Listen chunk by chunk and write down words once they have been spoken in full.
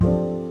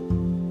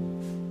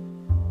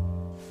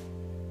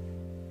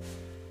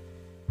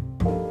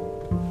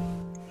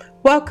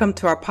Welcome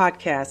to our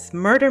podcast,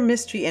 Murder,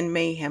 Mystery, and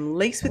Mayhem,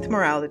 Laced with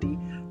Morality,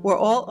 where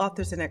all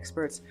authors and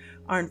experts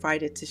are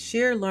invited to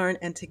share, learn,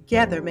 and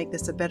together make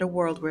this a better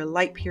world where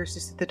light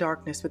pierces through the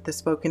darkness with the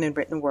spoken and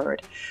written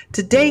word.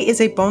 Today is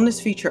a bonus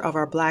feature of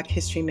our Black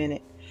History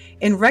Minute.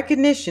 In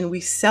recognition, we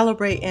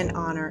celebrate and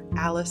honor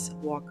Alice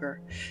Walker.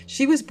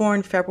 She was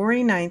born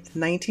February 9th,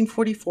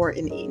 1944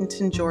 in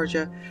Eatonton,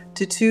 Georgia,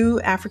 to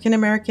two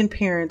African-American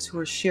parents who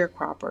were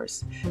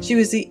sharecroppers. She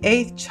was the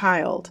eighth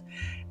child,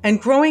 and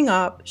growing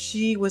up,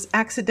 she was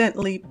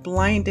accidentally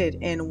blinded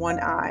in one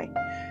eye.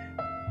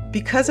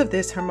 Because of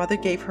this, her mother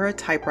gave her a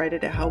typewriter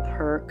to help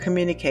her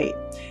communicate,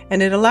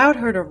 and it allowed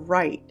her to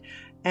write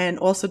and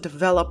also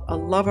develop a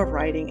love of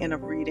writing and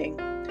of reading.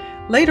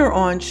 Later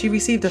on, she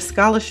received a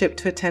scholarship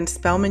to attend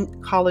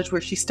Spelman College,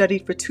 where she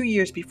studied for 2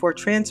 years before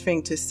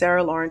transferring to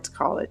Sarah Lawrence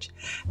College.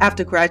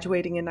 After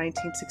graduating in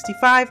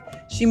 1965,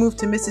 she moved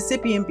to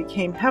Mississippi and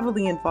became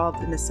heavily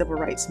involved in the civil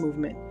rights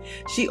movement.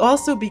 She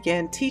also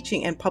began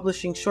teaching and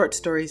publishing short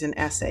stories and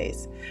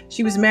essays.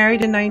 She was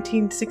married in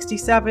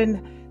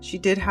 1967. She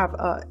did have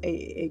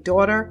a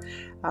daughter.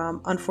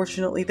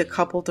 Unfortunately, the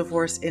couple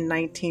divorced in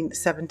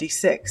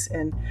 1976,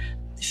 and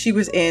she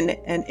was in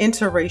an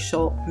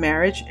interracial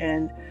marriage,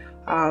 and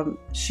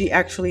she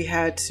actually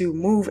had to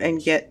move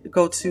and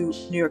go to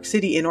New York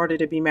City in order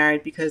to be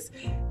married, because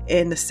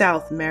in the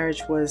South,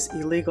 marriage was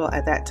illegal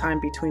at that time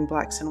between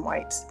blacks and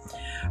whites.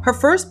 Her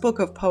first book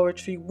of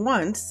poetry,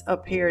 Once,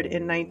 appeared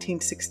in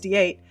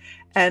 1968,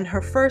 and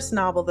her first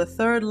novel, The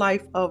Third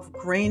Life of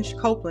Grange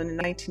Copeland, in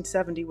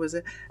 1970, was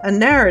a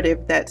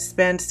narrative that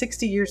spanned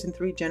 60 years and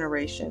 3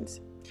 generations.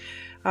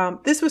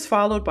 This was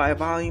followed by a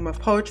volume of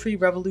poetry,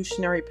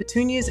 Revolutionary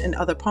Petunias, and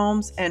other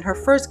poems, and her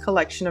first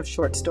collection of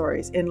short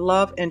stories, In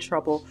Love and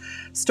Trouble,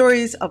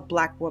 Stories of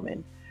Black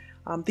Women.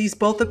 These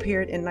both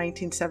appeared in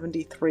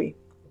 1973.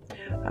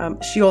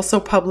 She also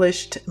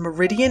published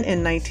Meridian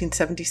in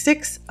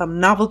 1976, a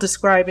novel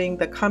describing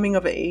the coming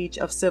of age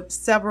of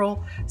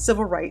several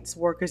civil rights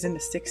workers in the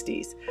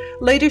 60s.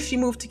 Later, she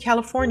moved to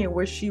California,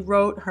 where she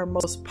wrote her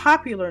most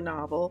popular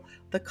novel,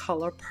 The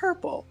Color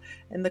Purple.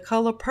 And The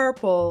Color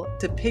Purple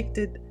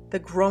depicted the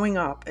growing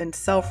up and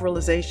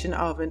self-realization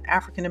of an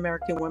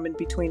African-American woman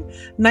between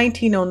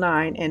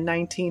 1909 and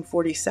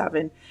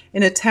 1947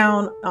 in a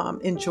town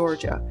in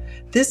Georgia.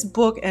 This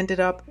book ended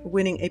up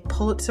winning a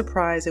Pulitzer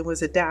Prize and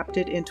was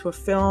adapted into a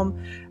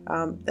film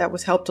that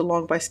was helped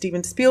along by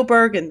Steven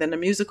Spielberg, and then a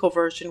musical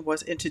version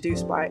was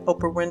introduced by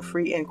Oprah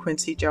Winfrey and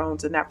Quincy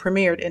Jones, and that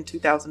premiered in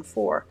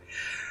 2004.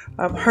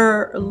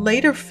 Her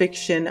later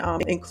fiction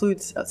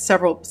includes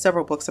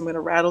several books. I'm going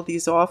to rattle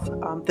these off.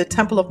 The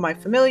Temple of My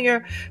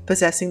Familiar,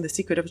 Possessing the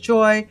Secret of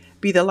Joy,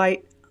 By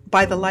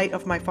the Light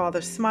of My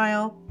Father's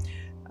Smile,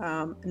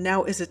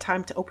 Now is a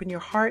Time to Open Your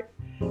Heart.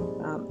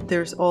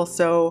 There's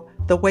also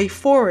The Way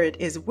Forward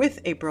is With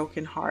a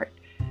Broken Heart,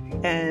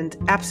 and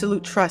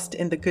Absolute Trust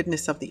in the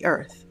Goodness of the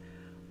Earth.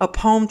 A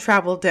Poem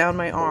Traveled Down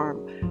My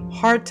Arm,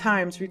 Hard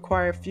Times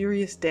Require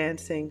Furious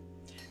Dancing,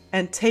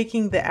 and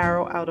Taking the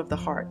Arrow Out of the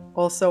Heart.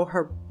 Also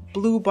her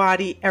Blue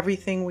Body,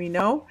 Everything We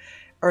Know,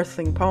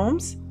 Earthling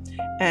Poems.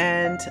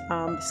 And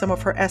some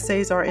of her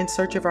essays are In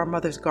Search of Our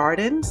Mother's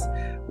Gardens,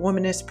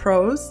 Womanist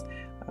Prose,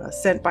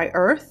 Sent by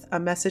Earth, A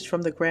Message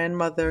from the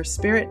Grandmother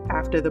Spirit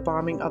After the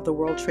Bombing of the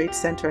World Trade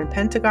Center and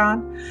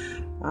Pentagon,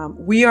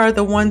 We Are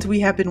the Ones We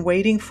Have Been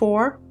Waiting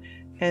For,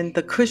 and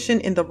The Cushion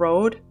in the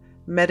Road,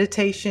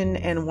 Meditation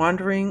and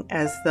Wandering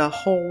as the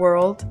Whole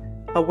World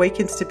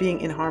Awakens to Being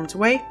in Harm's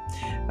Way.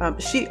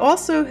 She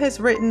also has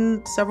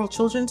written several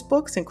children's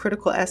books and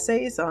critical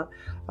essays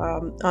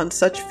on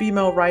such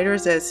female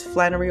writers as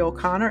Flannery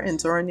O'Connor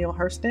and Zora Neale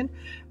Hurston.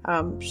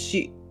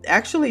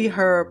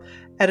 Her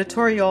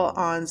editorial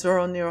on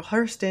Zora Neale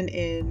Hurston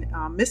in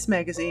Miss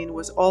Magazine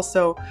was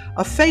also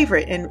a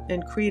favorite,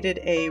 and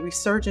created a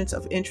resurgence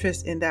of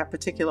interest in that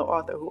particular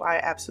author, who I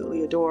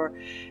absolutely adore.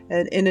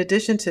 And in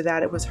addition to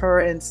that, it was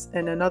her and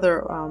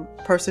another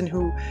person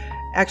who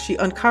actually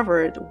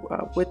uncovered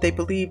what they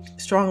believed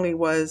strongly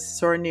was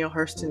Zora Neale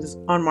Hurston's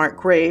unmarked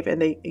grave, and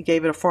they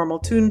gave it a formal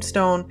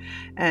tombstone.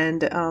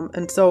 And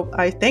so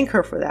I thank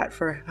her for that,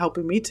 for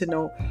helping me to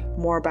know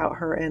more about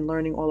her and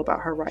learning all about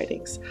her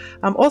writings.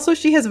 Also,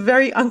 she has a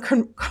very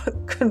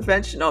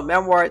unconventional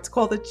memoir. It's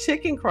called The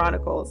Chicken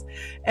Chronicles,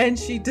 and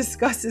she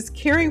discusses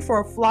caring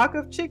for a flock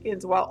of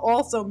chickens while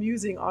also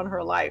musing on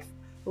her life.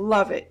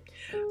 Love it.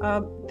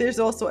 There's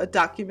also a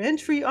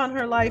documentary on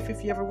her life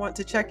if you ever want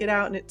to check it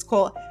out, and it's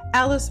called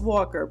Alice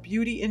Walker,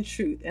 Beauty and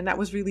Truth, and that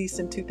was released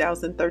in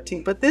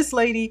 2013. But this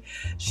lady,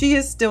 she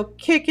is still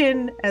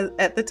kicking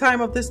at the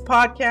time of this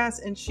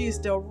podcast, and she is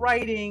still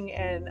writing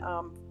and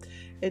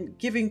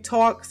giving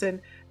talks, and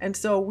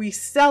so we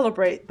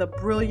celebrate the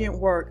brilliant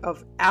work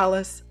of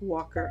Alice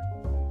Walker.